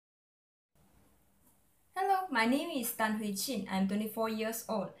my name is Tan Hui Chin. I'm 24 years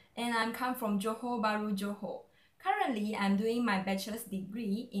old and I'm come from Johor Bahru, Johor. Currently, I'm doing my bachelor's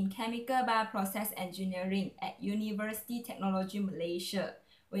degree in Chemical Bioprocess Engineering at University Technology Malaysia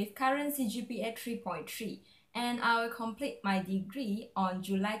with current CGPA 3.3, and I will complete my degree on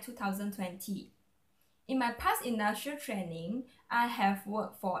July 2020. In my past industrial training, I have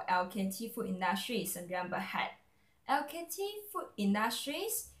worked for LKT Food Industries, Sdn Bhd. LKT Food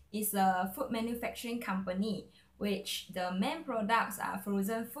Industries is a food manufacturing company which the main products are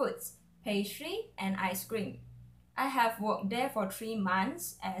frozen foods, pastry, and ice cream. I have worked there for 3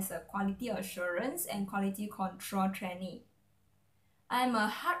 months as a quality assurance and quality control trainee. I'm a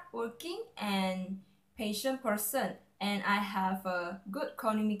hardworking and patient person, and I have a good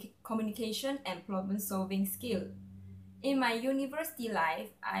communication and problem-solving skill. In my university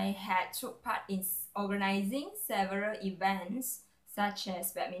life, I had took part in organizing several events such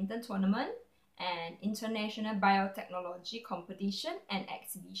as badminton tournament and international biotechnology competition and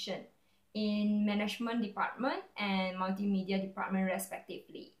exhibition in management department and multimedia department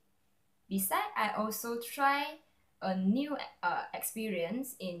respectively. Besides, I also try a new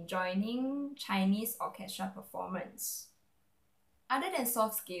experience in joining Chinese orchestra performance. Other than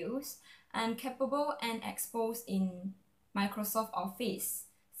soft skills, I'm capable and exposed in Microsoft Office,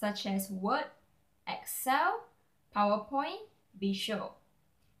 such as Word, Excel, PowerPoint, Visual,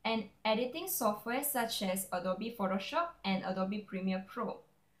 and editing software such as Adobe Photoshop and Adobe Premiere Pro.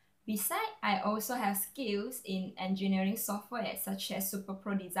 Besides, I also have skills in engineering software such as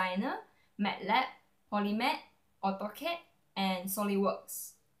SuperPro Designer, MATLAB, Polymath, AutoCAD, and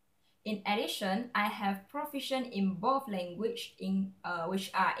SolidWorks. In addition, I have proficient in both languages,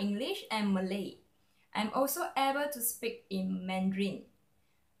 which are English and Malay. I'm also able to speak in Mandarin.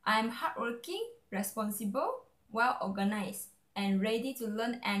 I'm hardworking, responsible, well organized, and ready to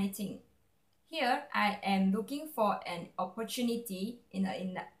learn anything. Here, I am looking for an opportunity in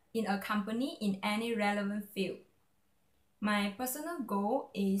a company in any relevant field. My personal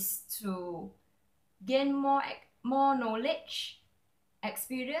goal is to gain more knowledge,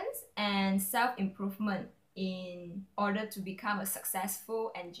 experience, and self-improvement in order to become a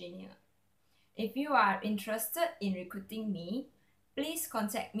successful engineer. If you are interested in recruiting me, please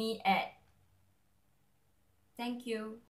contact me at. Thank you.